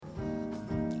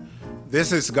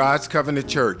This is God's Covenant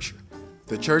Church,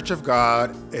 the Church of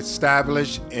God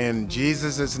established in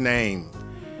Jesus' name.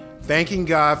 Thanking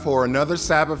God for another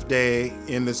Sabbath day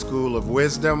in the School of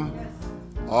Wisdom.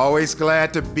 Always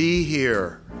glad to be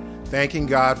here. Thanking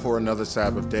God for another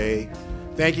Sabbath day.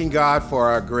 Thanking God for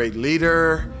our great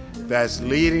leader that's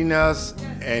leading us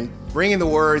and bringing the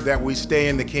word that we stay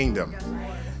in the kingdom.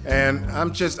 And I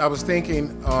was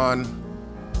thinking on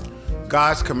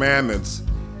God's commandments.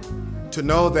 To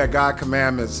know that God's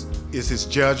commandments is his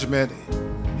judgment,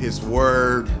 his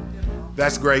word,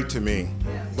 that's great to me.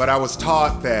 But I was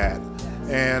taught that,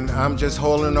 and I'm just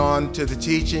holding on to the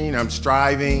teaching, I'm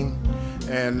striving,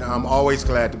 and I'm always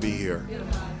glad to be here.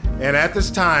 And at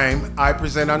this time, I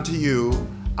present unto you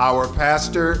our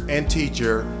pastor and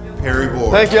teacher, Perry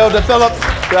Ward. Thank you, Elder Phillips,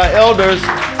 to our elders,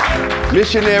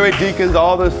 missionary deacons,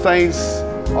 all the saints,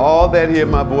 all that hear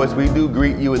my voice. We do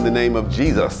greet you in the name of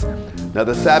Jesus.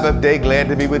 Another Sabbath day, glad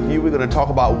to be with you. We're going to talk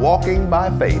about walking by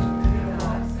faith.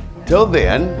 Till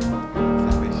then,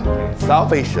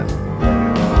 salvation.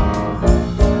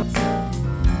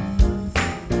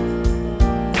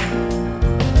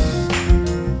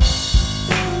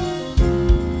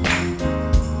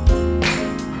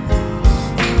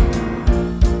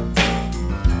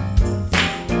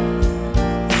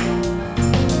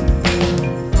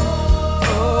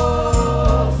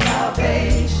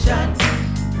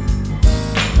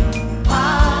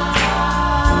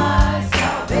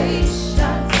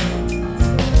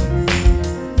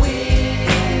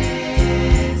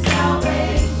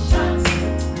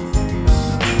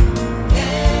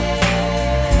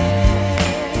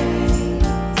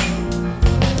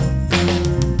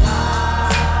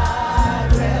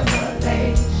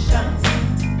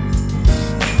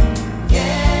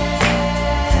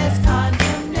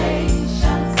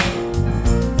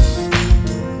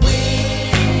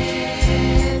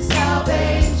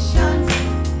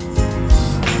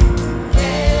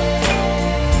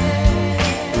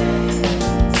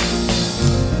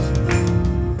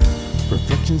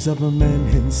 Of a man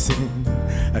in sin,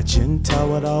 a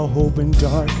Gentile without hope in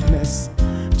darkness.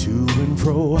 To and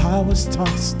fro I was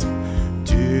tossed,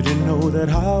 didn't know that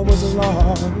I was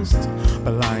lost,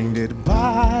 blinded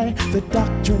by the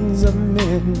doctrines of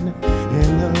men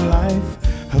in the life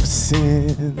of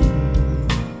sin.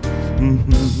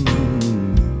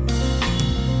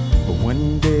 But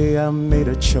one day I made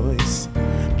a choice.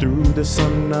 Through the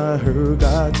sun I heard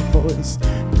God's voice,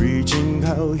 preaching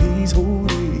how he's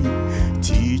holy,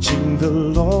 teaching the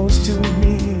laws to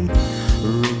me,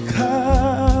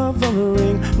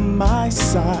 recovering my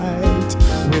sight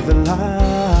with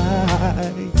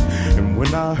light. And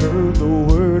when I heard the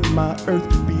word, my earth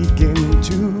began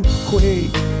to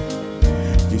quake.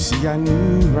 You see, I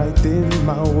knew right then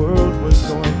my world was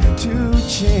going to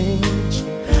change.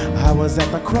 I was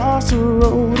at the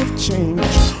crossroad of change.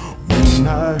 When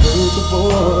I heard the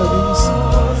voice,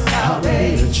 I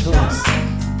made a choice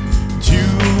to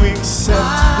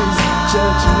accept his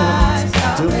judgment,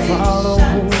 to follow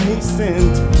whom he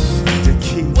sent, to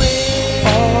keep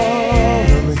all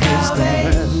of his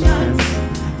commandments.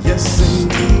 Yes,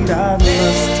 indeed, I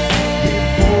must be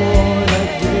born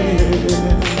again,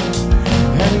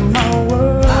 and my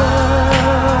world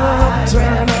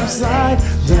turned upside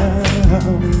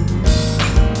down.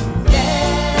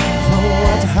 For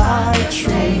what I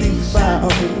truly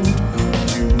found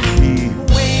to be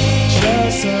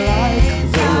just like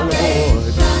the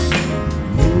Lord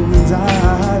means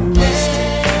I must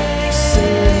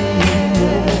say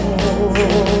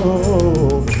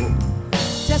more.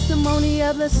 Testimony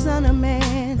of the Son of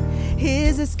Man,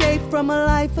 his escape from a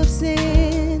life of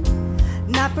sin.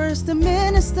 Not first a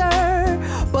minister,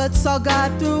 but saw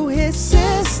God through his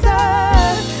sister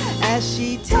as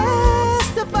she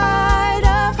testified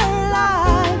of her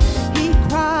life. He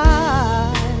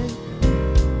cried,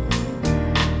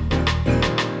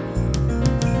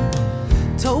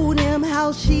 told him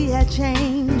how she had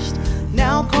changed,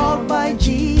 now called by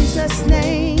Jesus'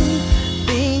 name.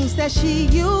 Things that she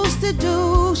used to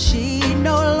do, she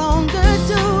no longer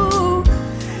do.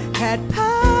 Had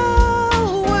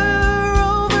power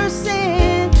over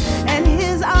sin, and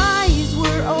his eyes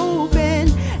were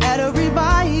open. At a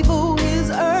revival, his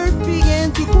earth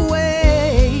began to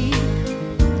quake.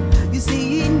 You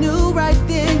see, he knew right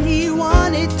then he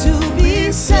wanted to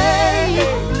be saved.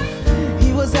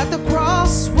 He was at the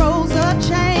crossroads of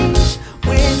change.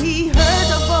 When he heard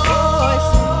the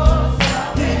voice,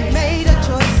 he made a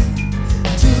choice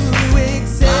to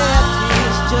accept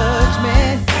his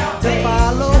judgment, to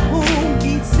follow whom he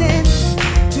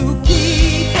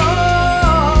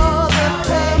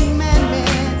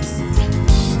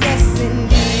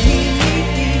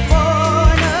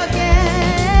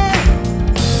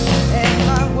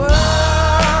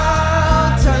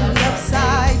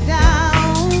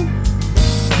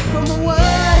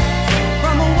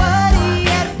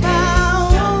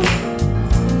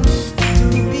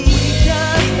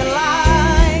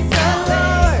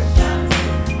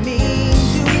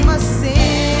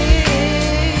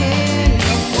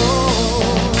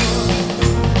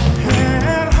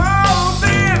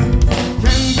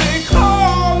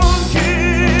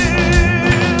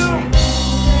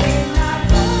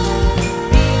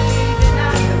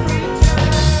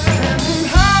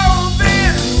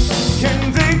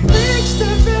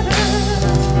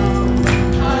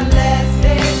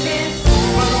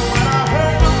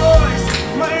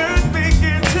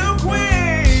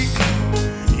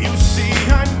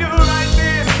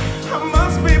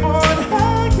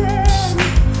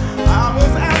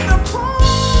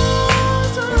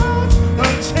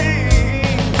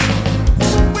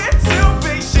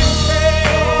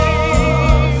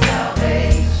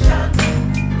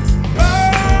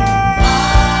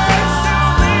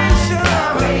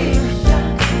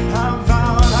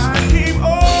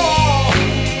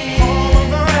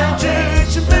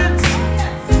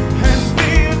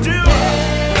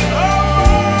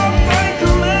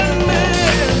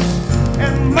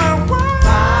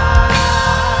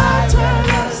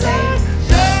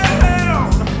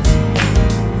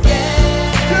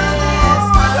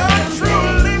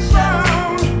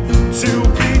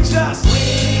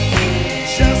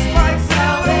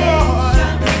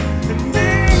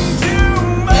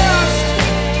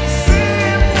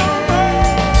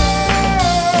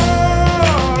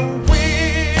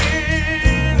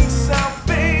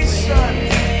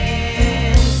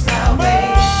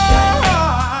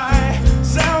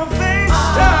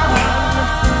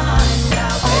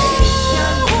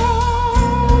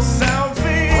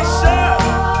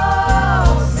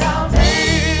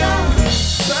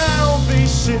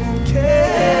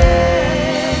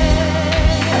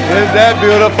Isn't that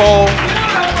beautiful?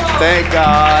 Thank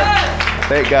God.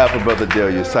 Thank God for Brother Dale.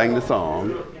 You sang the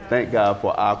song. Thank God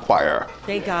for our choir.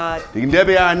 Thank God. Deacon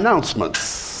Debbie, our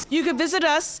announcements. You can visit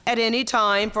us at any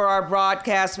time for our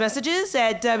broadcast messages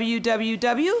at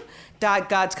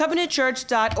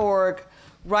www.godscovenantchurch.org.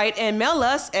 Write and mail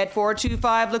us at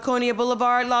 425 Laconia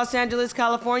Boulevard, Los Angeles,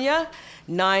 California,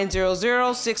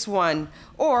 90061.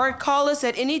 Or call us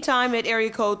at any time at area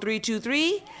code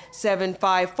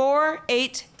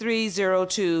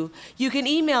 323-754-8302. You can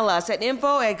email us at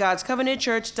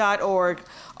info@godscovenantchurch.org.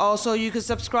 Also, you can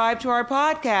subscribe to our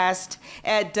podcast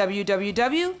at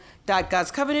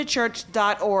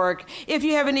www.godscovenantchurch.org. If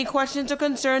you have any questions or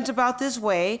concerns about this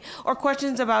way or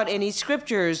questions about any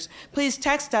scriptures, please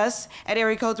text us at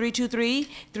area code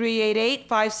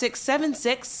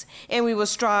 323-388-5676, and we will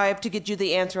strive to get you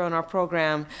the answer on our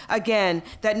program. Again,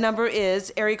 that number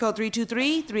is area code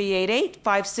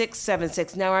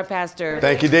 323-388-5676. Now our pastor.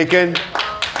 Thank you, Deacon.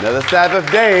 Another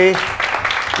Sabbath day.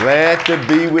 Glad to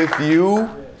be with you.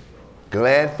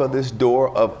 Glad for this door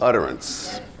of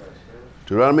utterance.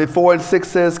 Deuteronomy 4:6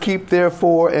 says, keep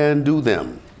therefore and do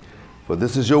them. For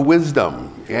this is your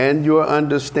wisdom and your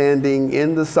understanding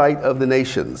in the sight of the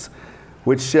nations,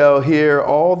 which shall hear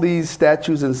all these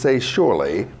statutes and say,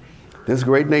 surely this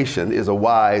great nation is a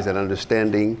wise and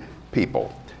understanding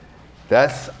people.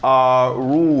 That's our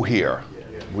rule here.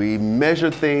 We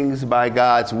measure things by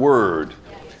God's word.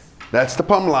 That's the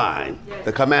plumb line,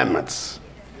 the commandments.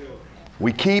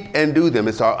 We keep and do them.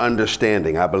 It's our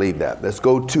understanding. I believe that. Let's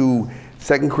go to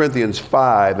 2 Corinthians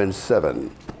 5:7.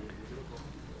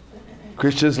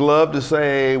 Christians love to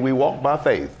say we walk by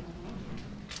faith.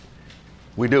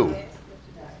 We do.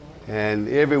 And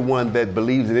everyone that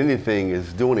believes in anything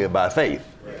is doing it by faith.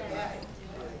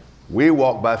 We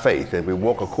walk by faith, and we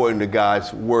walk according to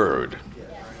God's word.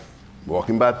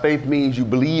 Walking by faith means you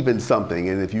believe in something,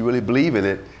 and if you really believe in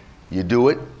it, you do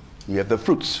it. You have the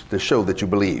fruits to show that you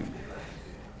believe.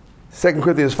 2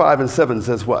 Corinthians 5:7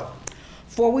 says what?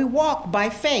 For we walk by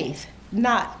faith,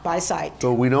 not by sight.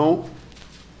 So we don't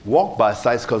walk by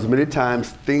sight because many times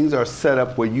things are set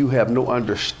up where you have no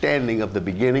understanding of the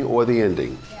beginning or the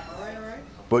ending.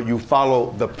 But you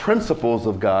follow the principles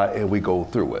of God and we go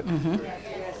through it. Mm-hmm.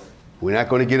 We're not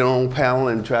going to get on a panel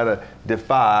and try to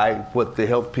defy what the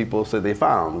health people say they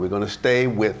found. We're going to stay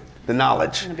with the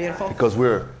knowledge. Because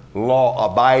we're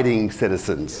law-abiding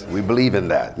citizens. We believe in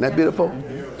that. Isn't that beautiful?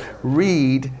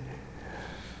 Read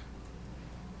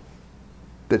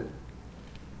the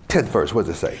 10th verse. What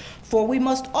does it say? For we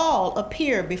must all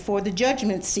appear before the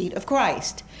judgment seat of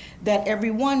Christ, that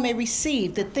everyone may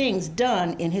receive the things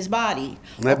done in his body.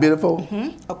 Isn't that beautiful?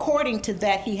 Mm-hmm. According to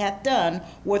that he hath done,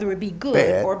 whether it be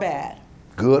good or bad.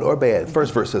 Good or bad.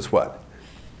 First verse says what?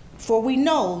 For we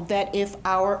know that if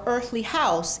our earthly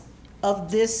house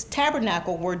of this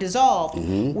tabernacle were dissolved,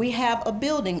 mm-hmm. we have a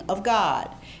building of God,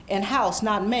 an house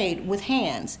not made with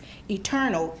hands,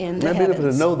 eternal in the heavens.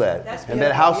 Beautiful to know that. And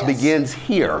that house begins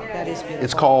here. That is beautiful.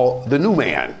 It's called the new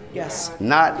man. Yes.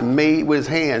 Not made with his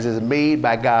hands. It's made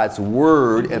by God's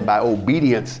word and by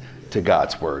obedience to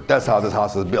God's word. That's how this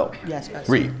house is built. Yes,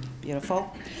 Pastor. Read.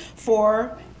 Beautiful.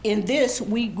 For in this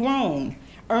we groan,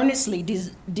 earnestly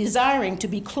desiring to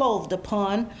be clothed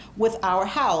upon with our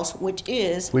house, which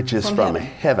is from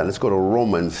heaven. Let's go to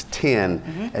Romans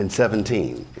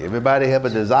 10:17. Everybody have a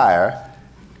desire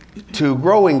to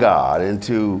grow in God and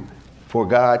for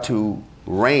God to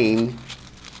reign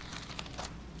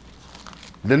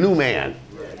the new man,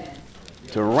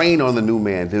 to reign on the new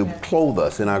man, to clothe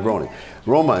us in our groaning.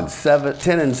 Romans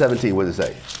 10:17, what does it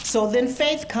say? So then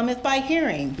faith cometh by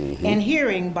hearing, mm-hmm. and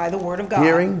hearing by the word of God.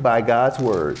 Hearing by God's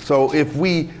word. So if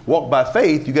we walk by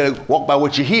faith, you got to walk by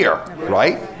what you hear,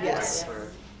 right? Yes.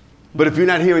 But if you're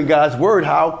not hearing God's word,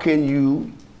 how can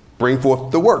you bring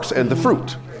forth the works and the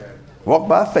fruit? Walk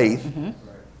by faith, mm-hmm.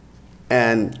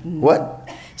 and what?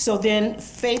 So then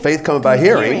faith cometh by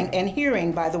hearing, and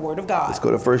hearing by the word of God. Let's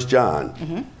go to 1 John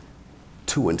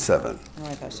 2:7.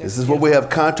 Right, this is what we have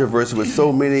controversy with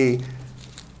so many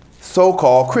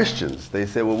so-called Christians. They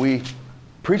say, well, we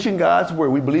preaching God's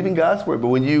word, we believe in God's word, but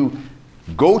when you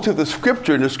go to the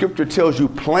scripture and the scripture tells you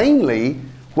plainly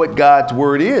what God's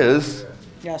word is,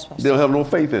 yes, they don't have no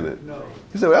faith in it. No.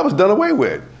 You say, well, that was done away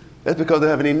with. That's because they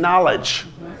don't have any knowledge.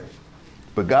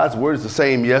 But God's word is the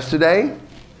same yesterday,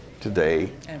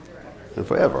 today, and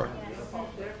forever.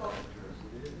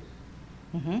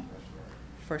 Mm-hmm.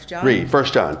 1 John. Read 1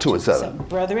 John 2:7.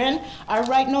 Brethren, I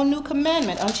write no new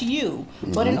commandment unto you,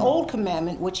 mm-hmm. but an old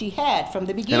commandment which ye had from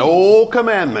the beginning. An old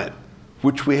commandment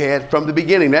which we had from the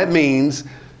beginning. That means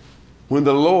when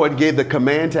the Lord gave the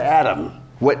command to Adam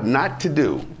what not to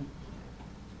do,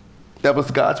 That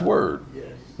was God's word. Yes.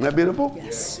 Isn't that beautiful?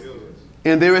 Yes.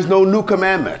 And there is no new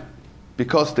commandment,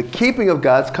 because the keeping of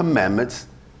God's commandments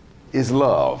is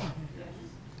love.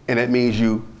 And that means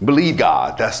you believe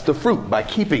God. That's the fruit, by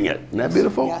keeping it. Isn't that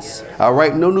beautiful? Yes. I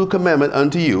write no new commandment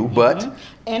unto you, but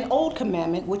An old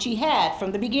commandment which he had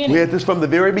from the beginning. we had this from the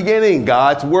very beginning,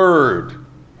 God's word.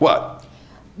 What?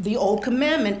 The old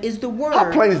commandment is the word. How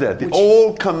plain is that? The which-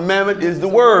 old commandment is the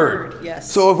word.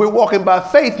 Yes. So if we're walking by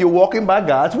faith, you're walking by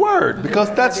God's word,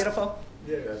 because that's Beautiful.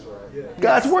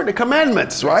 God's word, the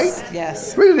commandments, right?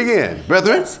 Yes. Read it again,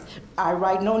 brethren. I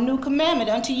write no new commandment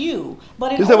unto you,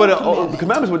 but an You said, well, old the commandment.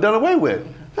 commandments were done away with.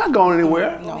 Not going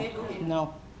anywhere.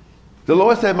 No. The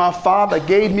Lord said, my Father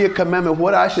gave me a commandment,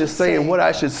 what I should say and what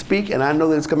I should speak, and I know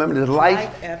that this commandment is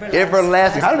life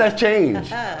everlasting. How did that change?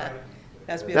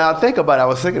 That's beautiful. Now, think about it. I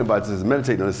was thinking about this,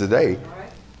 meditating on this today.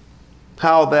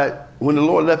 How that when the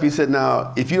Lord left, he said,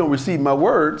 now, if you don't receive my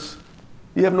words,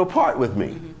 you have no part with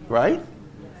me, right?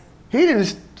 He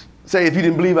didn't say, if you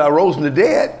didn't believe I rose from the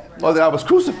dead or that I was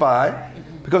crucified,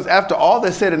 because after all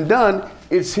that's said and done,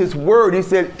 it's his word. He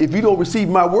said, if you don't receive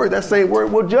my word, that same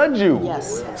word will judge you.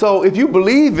 Yes. So if you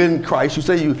believe in Christ, you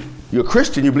say you're a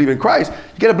Christian, you believe in Christ,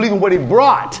 you got to believe in what he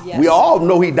brought. Yes. We all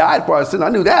know he died for our sins. I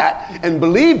knew that and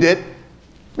believed it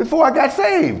before I got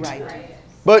saved. Right.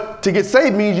 But to get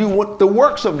saved means you want the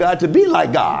works of God to be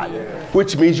like God,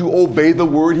 which means you obey the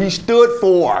word he stood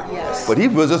for. Yes. But he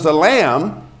was just a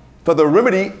lamb for the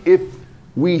remedy if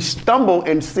we stumble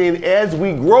and sin as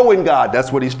we grow in God.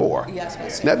 That's what he's for. Yes, Pastor.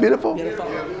 Isn't that beautiful? Beautiful.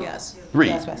 Yes. Read.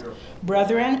 Yes, Pastor.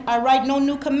 Brethren, I write no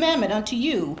new commandment unto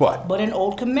you, What? but an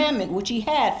old commandment which ye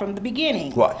had from the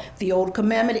beginning. What? The old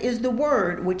commandment is the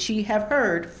word which ye have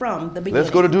heard from the beginning.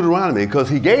 Let's go to Deuteronomy, because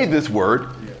he gave this word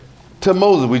to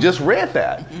Moses. We just read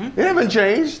that. It hasn't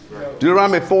changed.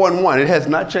 Deuteronomy 4:1. It has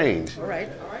not changed. All right.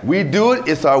 We do it.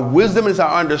 It's our wisdom. It's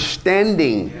our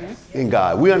understanding in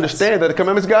God. We understand that the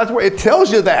commandments of God's word. It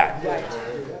tells you that. Right.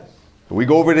 We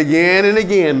go over it again and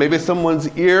again. Maybe someone's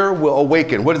ear will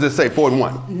awaken. What does it say?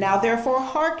 4:1. Now therefore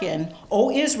hearken, O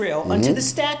Israel, unto the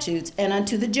statutes and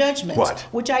unto the judgments, What?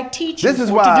 which I teach you This is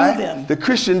for why to do them. the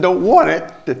Christian don't want it,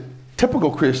 the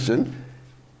typical Christian,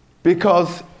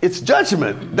 because it's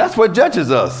judgment. That's what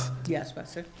judges us. Yes,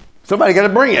 Pastor. Somebody got to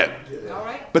bring it. All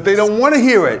right. But they don't want to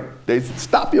hear it. They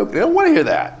stop you. They don't want to hear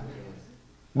that.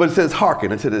 But it says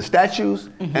hearken unto the statutes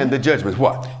and the judgments.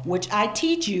 What? Which I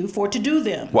teach you for to do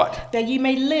them. What? That ye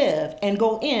may live and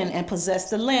go in and possess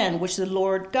the land which the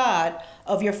Lord God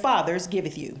of your fathers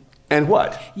giveth you. And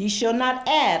what? Ye shall not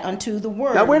add unto the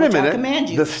word Now wait a which I minute. command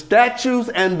you. The statutes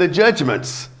and the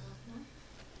judgments.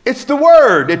 It's the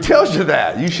word. It tells you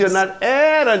that. You shall not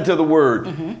add unto the word.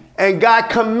 And God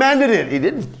commanded it. He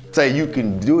didn't say you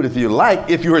can do it if you like.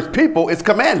 If you're his people, it's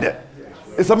commanded.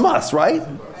 It's a must, right?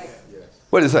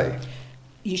 What does it say?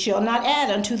 Ye shall not add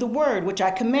unto the word which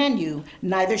I command you,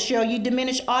 neither shall ye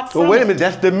diminish aught from Well, wait a it. minute.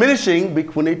 That's diminishing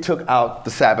when they took out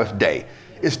the Sabbath day.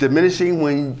 It's diminishing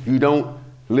when you don't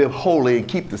live holy and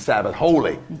keep the Sabbath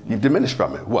holy. You diminish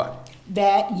from it. What?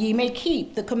 That ye may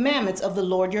keep the commandments of the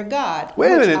Lord your God.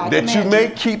 Wait a which minute. I That you command may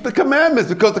keep the commandments,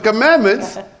 because the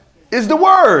commandments is the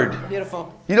word.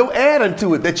 Beautiful. You don't add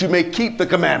unto it that you may keep the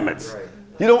commandments.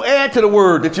 You don't add to the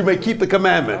word that you may keep the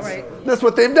commandments. All right. That's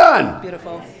what they've done.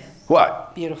 Beautiful.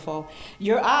 What? Beautiful.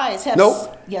 Your eyes have...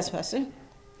 Nope. Yes, Pastor.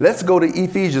 Let's go to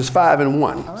Ephesians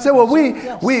 5:1. right. So, well,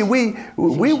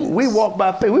 we walk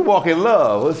by faith. We walk in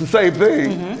love. It's the same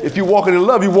thing. If you're walking in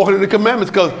love, you're walking in the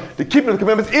commandments, because the keeping of the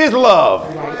commandments is love.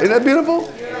 Isn't that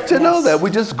beautiful? To know that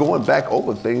we're just going back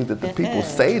over things that the people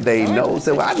say they know.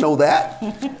 Say, well, I know that.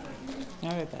 All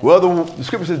right, Pastor. Well, the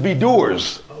scripture says be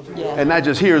doers and not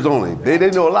just hearers only. They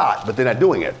know a lot, but they're not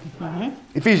doing it.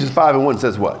 Ephesians 5:1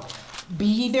 says what? Be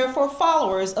ye therefore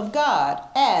followers of God,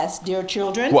 as dear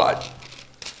children. What?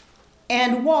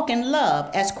 And walk in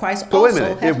love, as Christ So wait a also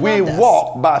minute. hath If we loved us.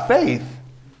 walk by faith,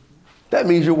 that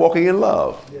means you're walking in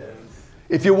love.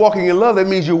 If you're walking in love, that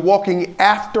means you're walking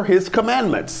after his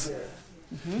commandments.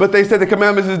 But they said the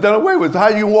commandments is done away with. So how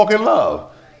do you walk in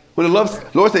love? When the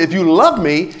Lord said, if you love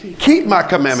me, keep my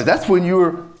commandments. That's when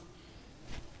you're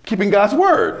keeping God's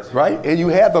word, right? And you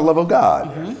have the love of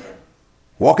God.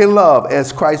 Walk in love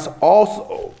as Christ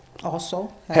also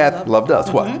hath loved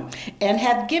us. What? And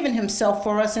hath given himself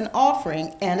for us an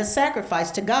offering and a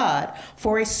sacrifice to God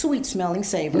for a sweet smelling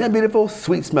savor. Isn't that beautiful?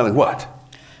 Sweet smelling what?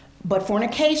 But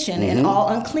fornication and all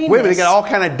uncleanness. Wait a minute, they got all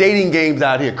kind of dating games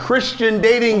out here. Christian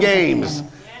dating games.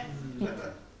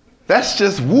 That's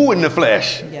just woo in the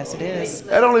flesh. Yes, it is.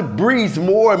 That only breeds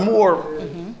more and more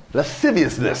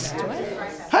lasciviousness.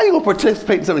 How you going to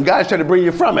participate in something God's trying to bring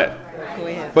you from it? Go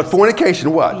ahead. But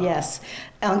fornication, what? Yes.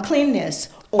 Uncleanness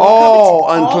All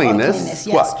uncleanness.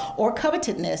 Yes. What? Or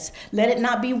covetousness. Let it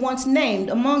not be once named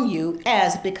among you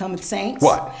as becometh saints.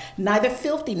 What? Neither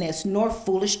filthiness, nor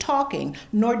foolish talking,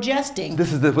 nor jesting.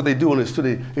 This is what they do on the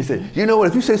street. They say, you know what,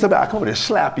 if you say something, I'll come over and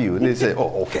slap you. And they say,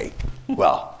 oh, okay.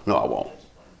 Well, no, I won't.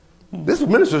 This is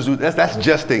ministers do. That's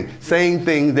jesting. Saying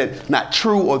things that's not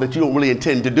true or that you don't really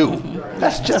intend to do.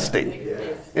 That's jesting.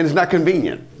 And it's not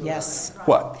convenient. Yes.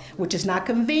 What? Which is not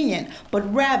convenient,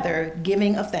 but rather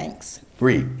giving of thanks.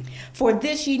 Read. For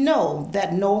this ye know,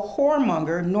 that no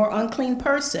whoremonger, nor unclean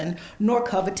person, nor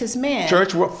covetous man.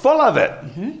 Church, we're full of it.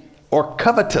 Or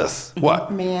covetous.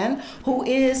 What? Man who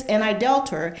is an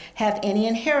idolater hath any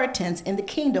inheritance in the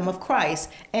kingdom of Christ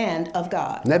and of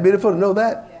God. Isn't that beautiful to know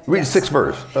that? Read the 6th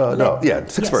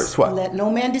verse. Sixth verse. What? Let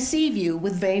no man deceive you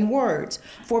with vain words,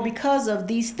 for because of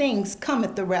these things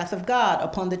cometh the wrath of God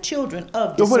upon the children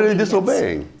of disobedience. So what are they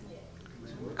disobeying?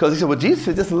 Because he said, well, Jesus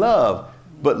said just love.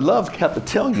 But love have to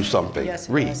tell you something. Yes,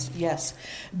 Read. yes.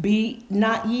 Be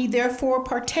not ye therefore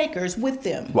partakers with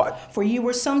them. What? For ye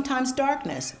were sometimes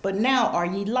darkness, but now are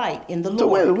ye light in the So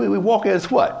Lord. we walk as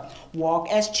what? Walk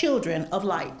as children of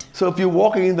light. So if you're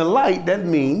walking in the light, that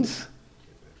means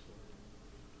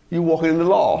you're walking in the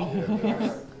law.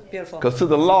 Beautiful. Because to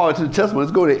the law and to the testament,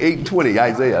 let's go to 8 and 20,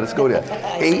 Isaiah. Let's go there.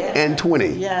 8 and 20.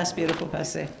 Yes, beautiful,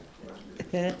 Pastor.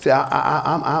 See,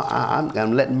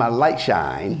 I'm letting my light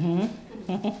shine.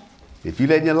 If you're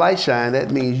letting your light shine,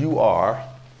 that means you are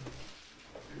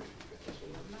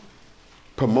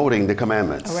promoting the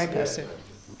commandments. All right, Pastor.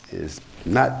 It's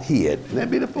not hid. Isn't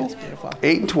that beautiful? That's beautiful.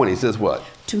 8 and 20 says what?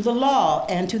 To the law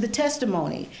and to the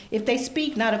testimony, if they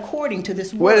speak not according to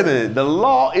this word. Wait a minute. The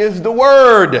law is the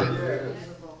word.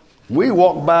 We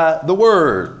walk by the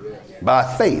word, by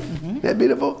faith. Isn't that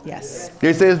beautiful? Yes.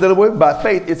 It says that the word by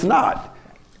faith, it's not.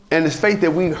 And it's faith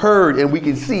that we heard and we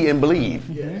can see and believe.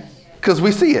 Because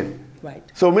we see it. Right.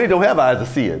 So many don't have eyes to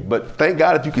see it, but thank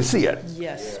God if you can see it.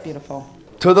 Yes, beautiful.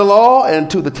 To the law and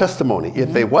to the testimony.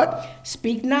 If they what?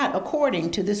 Speak not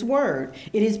according to this word.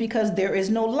 It is because there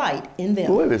is no light in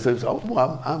them. Wait a minute. So,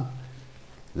 I'm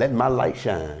letting my light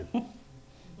shine.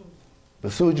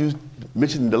 As soon as you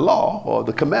mention the law or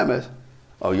the commandments,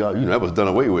 oh, y'all, you know, that was done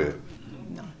away with.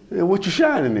 No. And what you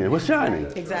shining in? What's shining?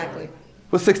 Exactly.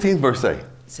 What 16th verse say?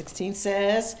 16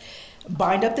 says,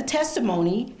 bind up the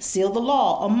testimony, seal the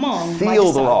law among my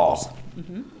Seal the law. disciples.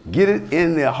 Get it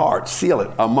in their heart. Seal it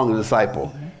among the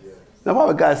disciples. Now, why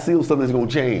would God seal something that's going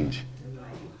to change?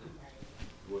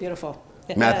 Beautiful.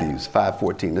 Matthews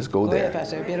 5:14. Let's go there. Ahead,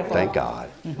 Pastor. Beautiful. Thank God.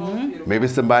 Maybe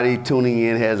somebody tuning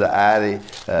in has an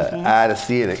eye to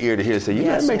see and an ear to hear. Say,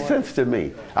 that makes sense to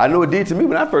me. I know it did to me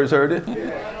when I first heard it.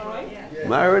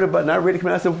 When I heard about not ready to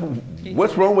come out, I said,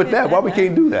 what's wrong with that? Why we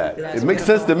can't do that? It makes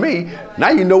sense to me. Now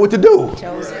you know what to do.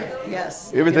 Chosen.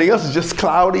 Yes. Everything else is just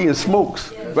cloudy and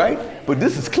smokes, right? But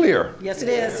this is clear. Yes, it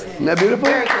is. Isn't that beautiful?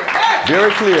 Very clear.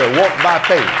 Very clear. Walk by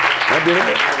faith. Isn't that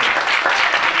beautiful?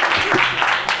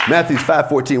 Matthew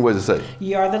 5:14, what does it say?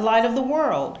 Ye are the light of the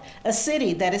world. A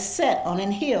city that is set on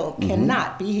an hill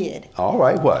cannot be hid. All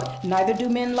right, what? Neither do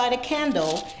men light a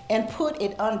candle and put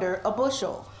it under a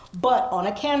bushel, but on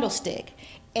a candlestick,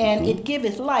 and it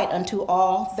giveth light unto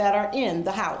all that are in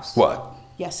the house. What?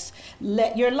 Yes.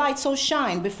 Let your light so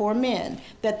shine before men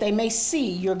that they may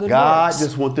see your good God works.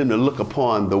 just wants them to look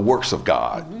upon the works of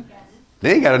God.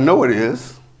 They ain't got to know what it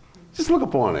is. Just look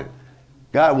upon it.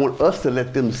 God wants us to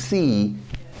let them see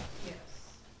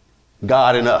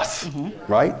God in us,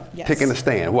 right? Yes. Taking a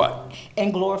stand. What?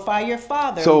 And glorify your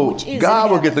Father, So which is God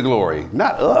in will heaven. get the glory.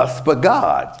 Not us, but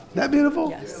God. Isn't that beautiful?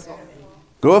 Yes.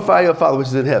 Glorify your Father which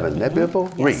is in heaven. Isn't that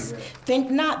beautiful? Yes. Read.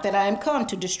 Think not that I am come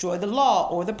to destroy the law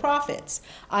or the prophets.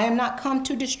 I am not come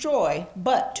to destroy,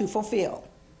 but to fulfill.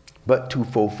 But to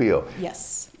fulfill.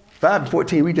 Yes.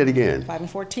 5:14, read that again. 5 and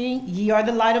 14. Ye are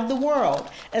the light of the world.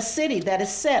 A city that is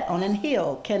set on an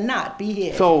hill cannot be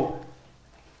hid. So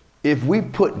if we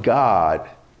put God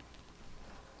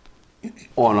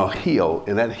on a hill,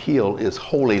 and that hill is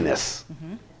holiness,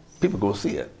 people go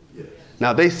see it.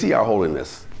 Now they see our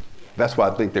holiness. That's why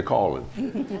I think they're calling.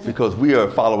 Because we are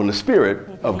following the Spirit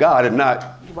of God and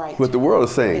not Right. what the world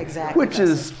is saying. Exactly. Which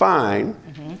is fine.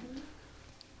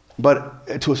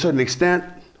 But to a certain extent,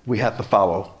 we have to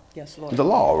follow Yes, Lord. the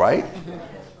law, right?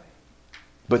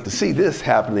 But to see this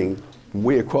happening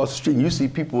way across the street, you see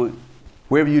people,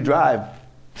 wherever you drive,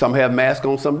 some have masks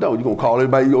on, some don't. You're going to call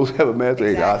everybody you have a mask.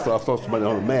 Hey, I saw somebody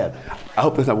on a mask. I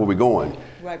hope that's not where we're going.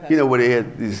 Right, you know, where they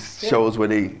had these shows where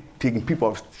they taking people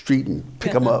off the street and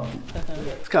pick them up.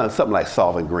 It's kind of something like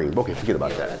Solving Green. Okay, forget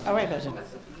about that. All right, Pastor.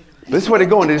 This is where they're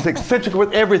going. They're eccentric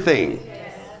with everything.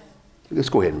 Let's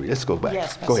go ahead and read. Let's go back.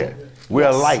 Yes, go Pastor. ahead. We're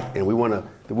a light, and we want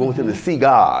We want them to see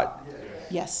God.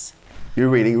 Yes. You're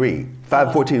reading, read.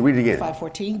 5:14, read it again.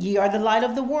 5:14, ye are the light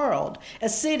of the world. A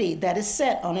city that is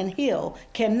set on an hill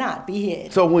cannot be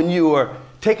hid. So when you are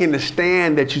taking the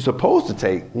stand that you're supposed to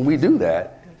take, when we do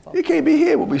that, it can't be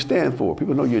hid what we stand for.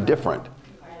 People know you're different.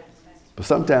 But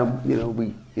sometimes,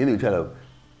 we try to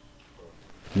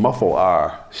muffle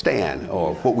our stand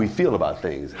or what we feel about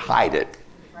things, hide it.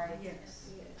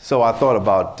 So I thought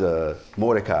about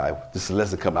Mordecai. This is a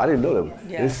lesson coming. I didn't know that.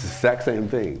 Yes. It's the exact same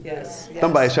thing. Yes.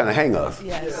 Somebody's trying to hang us.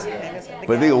 Yes.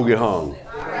 But they're going to get hung.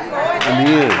 In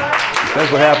the end.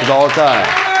 That's what happens all the time.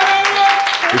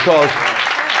 Because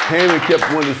Haman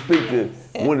kept wanting to speak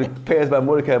to, wanted to pass by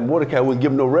Mordecai. Mordecai wouldn't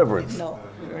give him no reverence. No.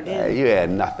 Hey, you had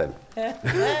nothing.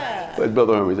 But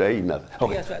Brother Herman said, I ain't nothing.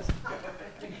 Okay.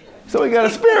 So he got a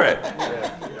spirit.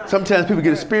 Sometimes people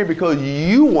get a spirit because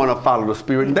you want to follow the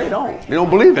spirit and they don't. They don't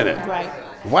believe in it. Right.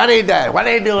 Why they that? Why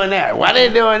they doing that? Why they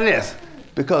doing this?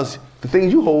 Because the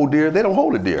things you hold dear, they don't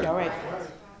hold it dear. All right.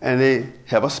 And they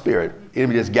have a spirit.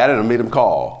 Enemy just got it and made them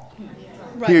call.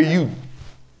 Right. Here you,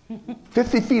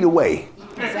 50 feet away.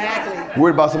 Exactly.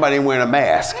 Worried about somebody ain't wearing a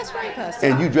mask. That's right, Pastor.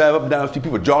 And you drive up and down the street,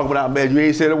 people jogging without masks, you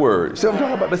ain't said a word. See what I'm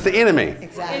talking about? That's the enemy.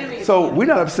 Exactly. So we're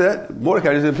not upset.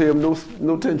 Mordecai just didn't pay him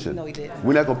no attention. No, he didn't.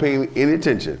 We're not going to pay him any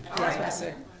attention. Yes,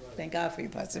 Pastor. Thank God for you,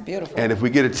 Pastor. Beautiful. And if we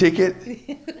get a ticket,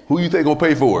 who you think going to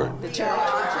pay for it? The church.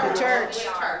 The church.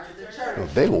 Well,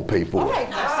 they going to pay for All it. right,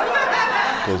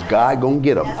 Pastor. Because God going to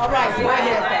get them. All right, go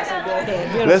ahead, Pastor. Go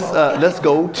ahead. Beautiful. Let's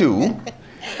go to,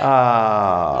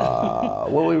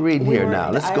 what are we reading here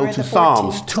now? Let's go to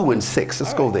Psalms 2 and 6.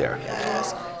 Let's go there.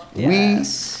 Yes.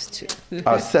 We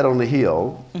are set on the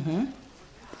hill.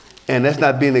 And that's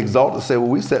not being exalted to say, well,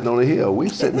 we're sitting on the hill. We're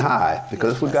sitting high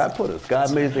because that's where God put us.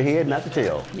 God made us the head, not the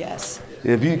tail. Yes.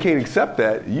 And if you can't accept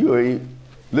that, you ain't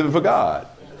living for God.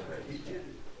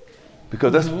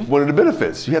 Because that's one of the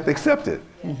benefits. You have to accept it.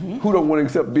 Who don't want to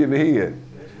accept being the head?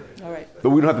 All right. But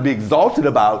we don't have to be exalted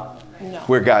about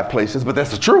where God placed us, but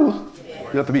that's the truth. You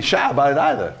don't have to be shy about it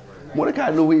either. Mordecai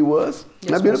knew who he was.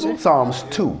 Isn't that beautiful? Psalms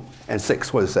 2 and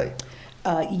 6, what does it say?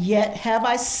 Yet have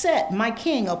I set my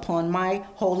king upon my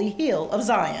holy hill of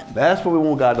Zion. That's what we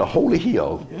want, God, the holy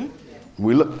hill.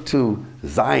 We look to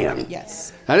Zion.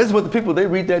 Yes. Now this is what the people, they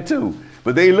read that too.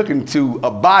 But they looking to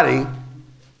a body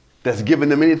that's giving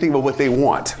them anything but what they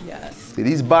want. Yes. See,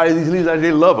 these bodies, these leaders,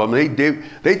 they love them.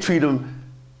 They treat them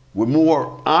with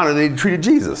more honor than they treated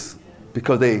Jesus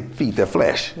because they feed their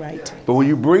flesh. Right. But when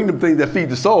you bring them things that feed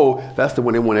the soul, that's the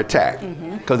one they want to attack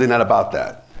because they're not about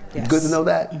that. Yes. Good to know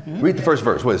that? Read the first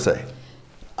verse. What does it say?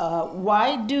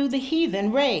 Why do the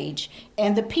heathen rage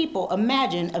and the people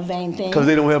imagine a vain thing? Because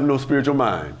they don't have no spiritual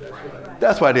mind.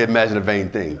 That's why they imagine a vain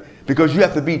thing. Because you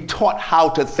have to be taught how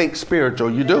to think spiritual.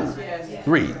 You do.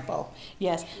 Read.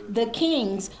 Yes. The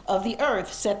kings of the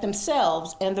earth set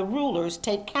themselves, and the rulers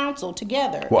take counsel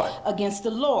together against the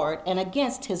Lord and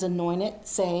against his anointed,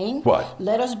 saying,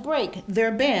 let us break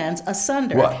their bands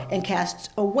asunder and cast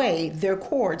away their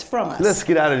cords from us. Let's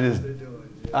get out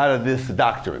of this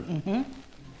doctrine.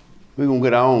 We're going to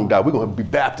get our own doctrine. We're going to be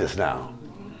Baptist now.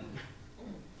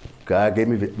 God gave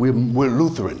me, we're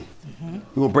Lutheran.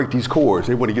 We're going to break these cords.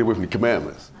 They want to get away from the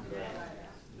commandments.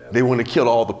 They want to kill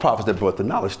all the prophets that brought the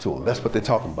knowledge to them. That's what they're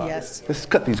talking about. Yes. Let's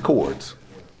cut these cords.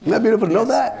 Isn't that beautiful to know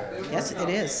that? Yes, it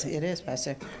is. It is,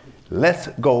 Pastor. Let's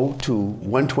go to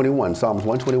 121, Psalms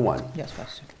 121. Yes,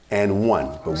 Pastor. And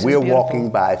 1. But we're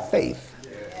walking by faith.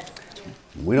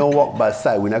 We don't walk by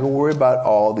sight. We're not going to worry about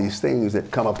all these things that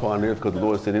come upon earth because the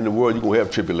Lord said, in the world, you're going to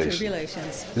have tribulations.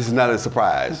 This is not a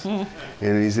surprise. And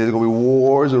he says there's going to be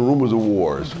wars and rumors of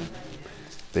wars.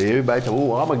 Everybody tell,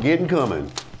 oh, Armageddon coming.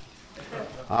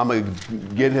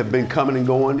 Armageddon have been coming and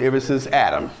going ever since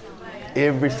Adam.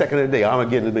 Every second of the day,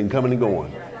 Armageddon has been coming and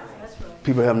going.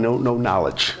 People have no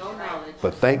knowledge.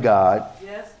 But thank God,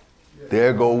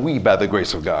 there go we by the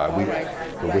grace of God.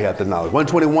 We have the knowledge.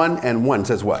 121 and 1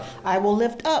 says what? I will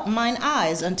lift up mine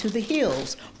eyes unto the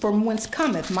hills, from whence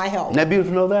cometh my help. Isn't that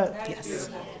beautiful to know that? Yes.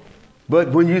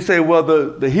 But when you say, well,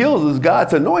 the hills is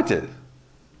God's anointed,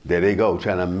 there they go,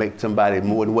 trying to make somebody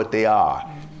more than what they are.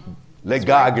 Let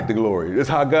God get the glory. That's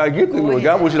how God gets the glory.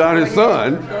 God wants you to honor his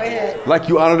son like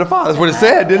you honor the Father. That's what it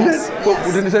said, didn't it?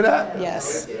 Yes. Didn't it say that?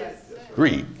 Yes.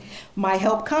 Read. My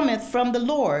help cometh from the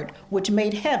Lord, which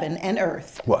made heaven and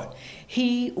earth. What?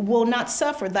 He will not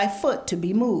suffer thy foot to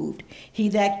be moved. He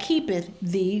that keepeth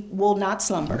thee will not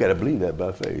slumber. You got to believe that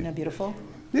by faith. Isn't that beautiful?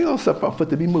 He don't suffer our foot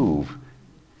to be moved.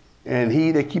 And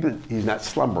he that keepeth, he's not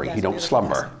slumbering. He don't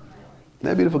slumber. Isn't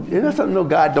that beautiful? Isn't that something to know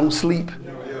God don't sleep?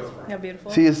 Yeah,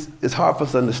 beautiful. See, it's hard for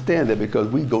us to understand that because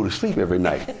we go to sleep every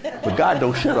night, but God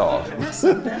don't shut off. It's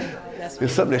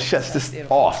something that shuts this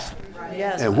off.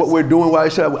 Yes, and what we're doing while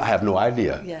it shut off, I have no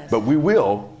idea. Yes. But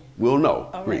we'll know.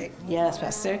 All right. Yes,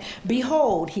 Pastor.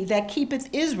 Behold, he that keepeth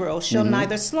Israel shall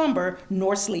neither slumber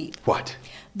nor sleep. What?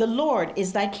 The Lord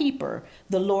is thy keeper.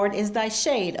 The Lord is thy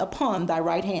shade upon thy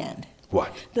right hand.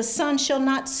 What? The sun shall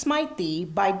not smite thee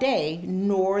by day,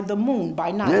 nor the moon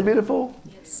by night. Isn't that beautiful?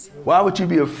 Yes. Why would you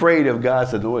be afraid of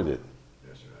God's anointed?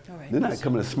 All right. They're not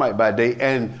coming to smite by day.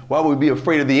 And why would we be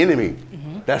afraid of the enemy?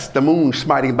 That's the moon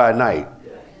smiting by night.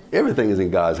 Everything is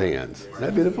in God's hands. Isn't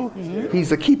that beautiful?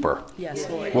 He's a keeper. Yes,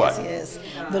 Lord. What? Yes, he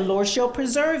is. The Lord shall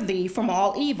preserve thee from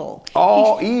all evil.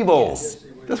 All evil. Yes.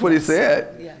 That's what he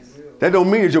said. Yes. That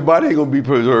don't mean that your body ain't going to be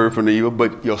preserved from the evil,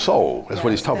 but your soul. That's what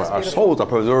he's talking about. Our souls are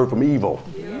preserved from evil.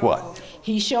 What?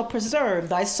 He shall preserve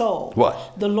thy soul.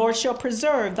 What? The Lord shall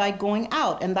preserve thy going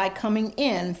out and thy coming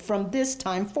in from this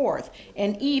time forth,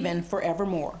 and even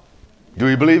forevermore. Do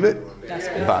you believe it? That's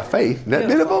beautiful. By faith. Isn't that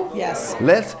beautiful? Yes.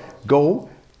 Let's go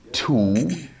to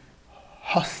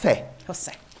Hosea.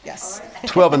 Jose. Yes.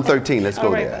 12 and 13. Let's go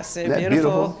All right, there. Pastor. Isn't that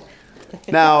Beautiful.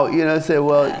 Now, I say,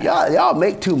 well, y'all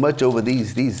make too much over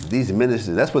these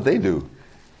ministers. That's what they do.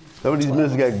 Some of these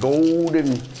ministers got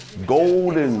golden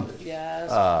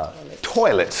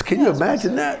toilets. Can you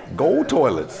imagine that? Gold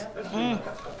toilets. The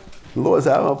Lord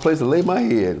said, I don't have a place to lay my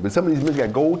head. But some of these ministers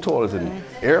got gold toilets and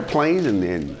airplanes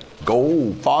and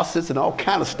gold faucets and all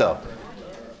kind of stuff.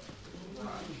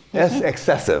 That's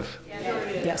excessive.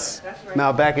 Yes.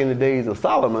 Now, back in the days of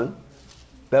Solomon,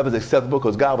 that was acceptable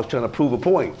because God was trying to prove a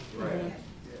point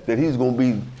that he's going to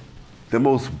be the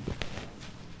most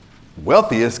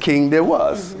wealthiest king there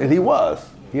was. And he was.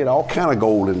 He had all kind of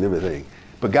gold and everything.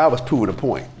 But God was proving a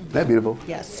point. Isn't that beautiful?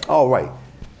 Yes. All right.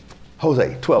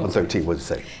 Hosea 12 and 13, what does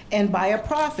it say? And by a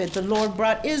prophet the Lord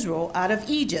brought Israel out of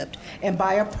Egypt, and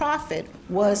by a prophet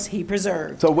was he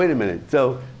preserved. So wait a minute.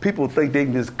 So people think they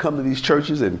can just come to these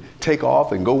churches and take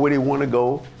off and go where they want to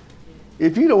go.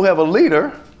 If you don't have a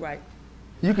leader, Right.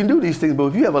 you can do these things, but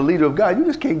if you have a leader of God, you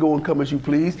just can't go and come as you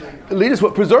please. The leader is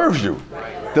what preserves you.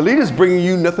 The leader is bringing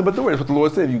you nothing but the word. That's what the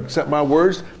Lord said. If you accept my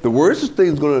words, the words is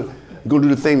things going to do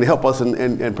the thing to help us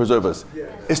and preserve us.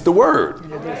 It's the word.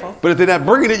 But if they're not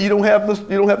bringing it, you don't have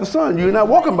the Son. You're not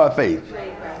walking by faith.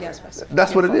 Yes, Pastor.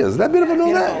 That's what it is. Is that beautiful?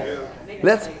 Know that?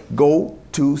 Let's go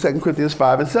to 2 Corinthians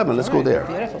 5 and 7. Let's go there.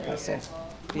 Beautiful, Pastor.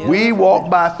 We walk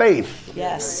by faith,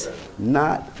 Yes.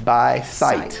 not by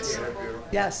sight.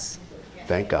 Yes.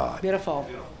 Thank God. Beautiful.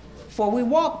 For we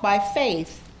walk by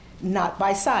faith, not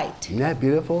by sight. Isn't that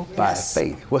beautiful? Yes. By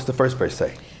faith. What's the first verse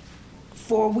say?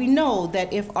 For we know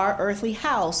that if our earthly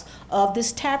house of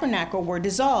this tabernacle were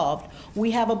dissolved,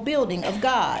 we have a building of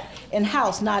God, an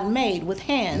house not made with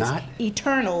hands,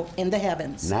 eternal in the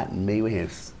heavens. Not made with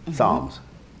hands. Psalms.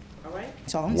 All right.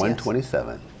 Psalms,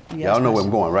 127. Yes, Y'all know where Pastor.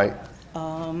 I'm going, right?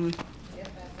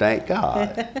 Thank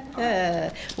God.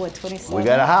 What, 27? We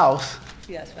got a house,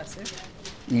 Yes, Pastor.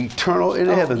 eternal in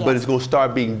the heavens, but yes. it's going to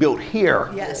start being built here.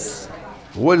 Yes.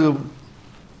 What is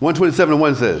 127 and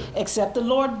 1 says? Except the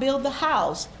Lord build the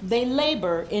house, they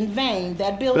labor in vain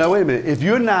that build Now, it. wait a minute. If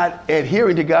you're not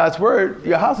adhering to God's word,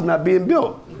 your house is not being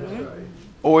built.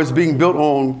 Or it's being built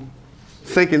on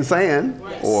sinking sand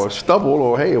or stubble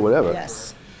or hay or whatever.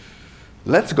 Yes.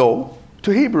 Let's go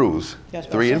to Hebrews Yes,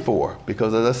 3 and 4.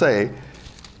 Because as I say,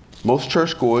 most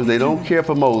churchgoers, they don't care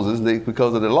for Moses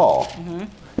because of the law.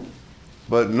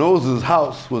 But Moses'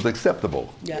 house was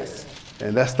acceptable. Yes.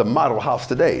 And that's the model house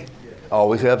today.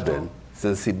 Always have been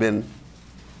since he's been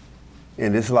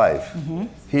in this life.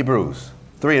 Hebrews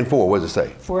 3 and 4, what does it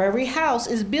say? For every house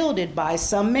is builded by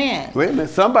some man. Wait a minute,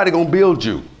 somebody gonna build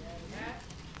you.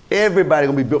 Everybody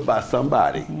gonna be built by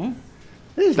somebody.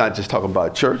 He's not just talking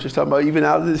about church, he's talking about even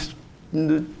out of this in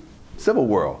the civil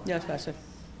world. Yes, Pastor.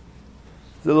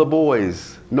 The little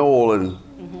boys, Noel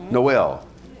and Noel,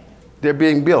 they're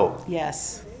being built.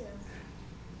 Yes.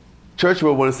 Church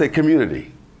will want to say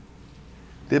community.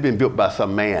 They've been built by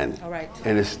some man. All right.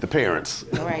 And it's the parents.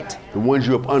 All right. The ones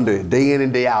you're up under day in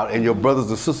and day out, and your brothers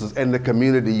and sisters and the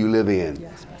community you live in.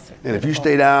 Yes, Pastor. And if you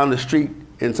stay down the street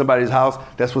in somebody's house,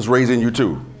 that's what's raising you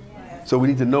too. So we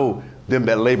need to know them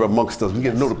that labor amongst us. We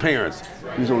get to know the parents.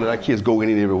 We don't let our kids go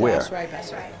any and everywhere. That's right,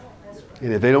 Pastor.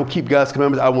 And if they don't keep God's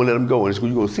commandments, I won't let them go. And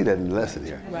you're going to see that in the lesson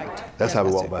here. Right. That's Yes, how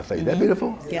we Pastor. walk by faith. Isn't that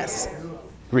beautiful? Yes.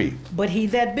 Read. But he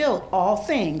that built all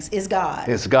things is God.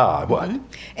 It's God. What?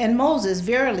 And Moses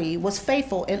verily was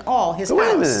faithful in all his So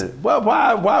wait a house. minute. Well,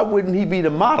 why wouldn't he be the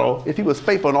model if he was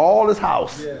faithful in all his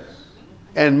house?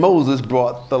 And Moses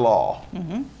brought the law.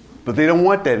 But they don't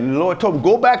want that. And the Lord told him,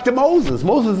 go back to Moses.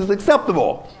 Moses is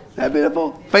acceptable. That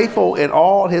beautiful? Faithful in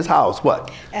all his house.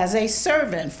 What? As a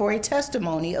servant for a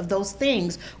testimony of those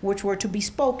things which were to be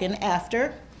spoken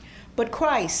after, but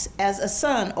Christ as a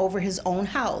son over his own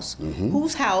house,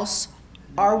 whose house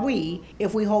are we,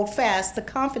 if we hold fast the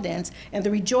confidence and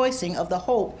the rejoicing of the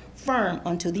hope firm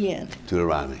unto the end.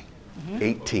 Deuteronomy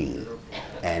 18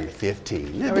 and 15.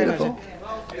 Isn't that beautiful?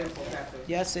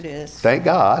 Yes, it is. Thank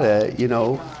God,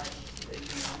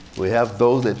 we have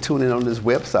those that tune in on this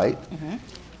website.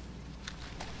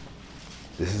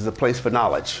 This is a place for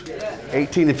knowledge.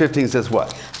 18 and 15 says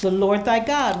what? The Lord thy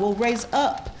God will raise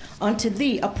up unto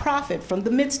thee a prophet from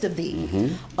the midst of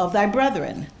thee, of thy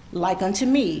brethren, like unto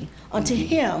me. Unto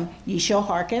him ye shall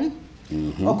hearken,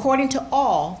 according to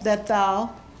all that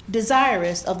thou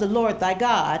desirest of the Lord thy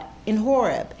God in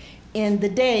Horeb, in the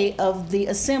day of the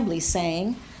assembly,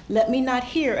 saying, let me not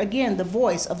hear again the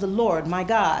voice of the Lord my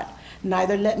God,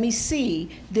 neither let me see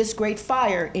this great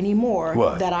fire any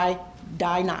more, that I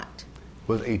die not.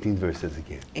 What's 18th verse says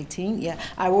again? 18, yeah.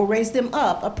 I will raise them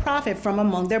up a prophet from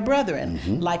among their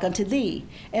brethren, like unto thee,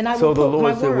 and I will put my words. So the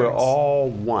Lord said we're all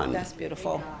one. That's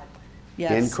beautiful.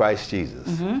 Yes. In Christ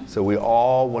Jesus. So we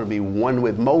all want to be one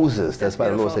with Moses. That's why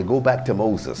the Lord said, go back to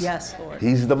Moses. Yes, Lord.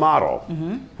 He's the model.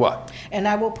 What? And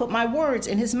I will put my words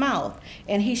in his mouth,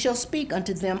 and he shall speak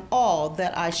unto them all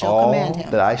that I shall command him.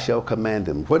 All that I shall command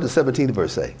him. What does the 17th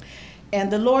verse say?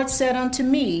 And the Lord said unto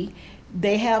me,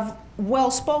 they have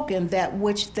well spoken that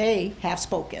which they have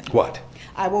spoken. What?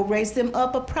 I will raise them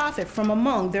up a prophet from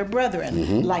among their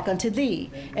brethren, like unto thee,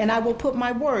 and I will put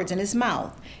my words in his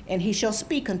mouth, and he shall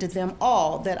speak unto them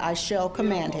all that I shall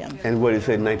command him. And what did it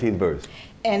say in 19th verse?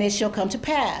 And it shall come to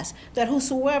pass that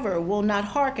whosoever will not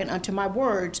hearken unto my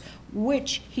words,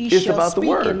 which he shall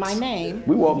speak in my name.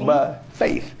 We walk by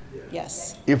faith.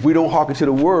 Yes. If we don't hearken to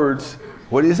the words,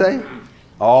 what do you say?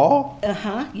 All?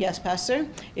 Yes, Pastor.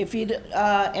 If you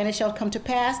and it shall come to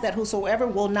pass that whosoever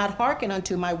will not hearken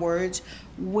unto my words,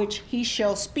 which he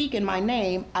shall speak in my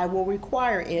name, I will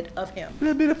require it of him. Isn't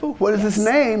that beautiful? What is his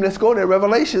name? Let's go to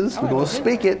Revelations. We're going to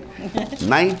speak it.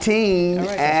 19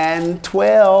 and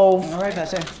 12. All right,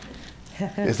 Pastor.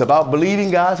 It's about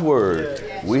believing God's word.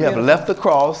 We have left the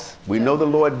cross. We know the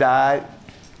Lord died.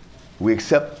 We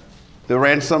accept the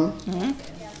ransom.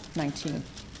 19.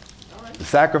 The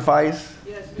sacrifice.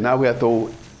 Now we have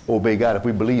to obey God if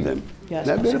we believe him. Yes,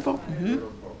 Isn't that beautiful?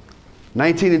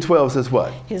 19 and 12 says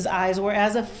what? His eyes were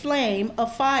as a flame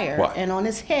of fire, what? And on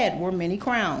his head were many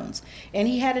crowns. And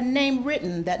he had a name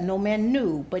written that no man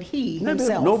knew but he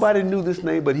himself. Nobody knew this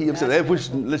name but he himself. That which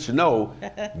lets you know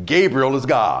Gabriel is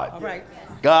God. All right.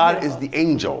 God is the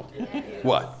angel.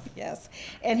 What? Yes.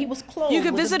 And he was clothed. You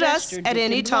can visit us at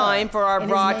any time for our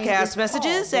broadcast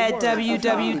messages at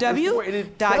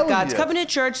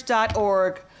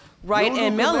www.godscovenantchurch.org. Write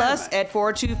and mail us at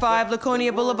 425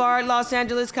 Laconia Boulevard, Los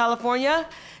Angeles, California,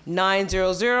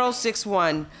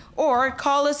 90061. Or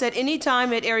call us at any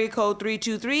time at area code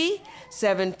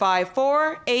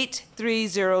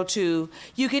 323-754-8302.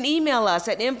 You can email us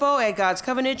at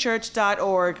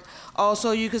info@godscovenantchurch.org.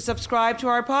 Also, you can subscribe to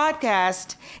our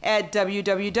podcast at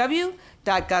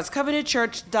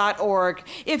www.godscovenantchurch.org.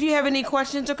 If you have any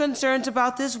questions or concerns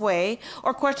about this way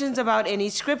or questions about any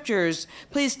scriptures,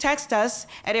 please text us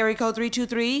at area code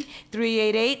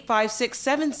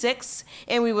 323-388-5676,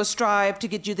 and we will strive to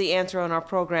get you the answer on our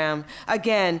program.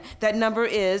 Again, that number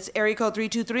is area code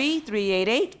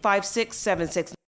 323-388-5676.